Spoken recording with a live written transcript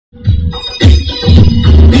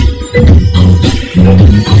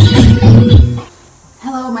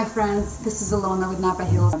friends, this is Ilona with Napa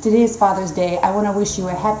Hills. Today is Father's Day. I want to wish you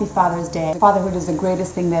a happy Father's Day. Fatherhood is the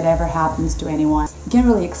greatest thing that ever happens to anyone. You can't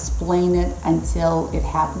really explain it until it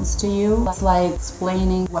happens to you. It's like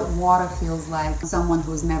explaining what water feels like to someone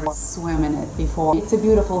who's never swum in it before. It's a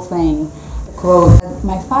beautiful thing. Quote,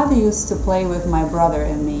 my father used to play with my brother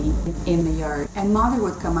and me in the yard, and mother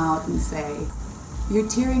would come out and say, "You're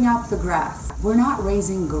tearing up the grass." "We're not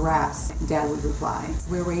raising grass," Dad would reply.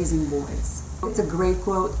 "We're raising boys." It's a great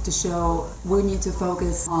quote to show we need to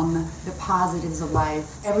focus on the positives of life.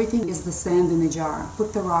 Everything is the sand in the jar.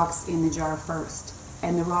 Put the rocks in the jar first.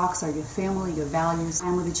 And the rocks are your family, your values,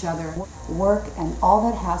 time with each other, work, and all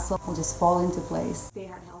that hassle will just fall into place. Stay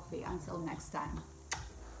heart healthy. Until next time.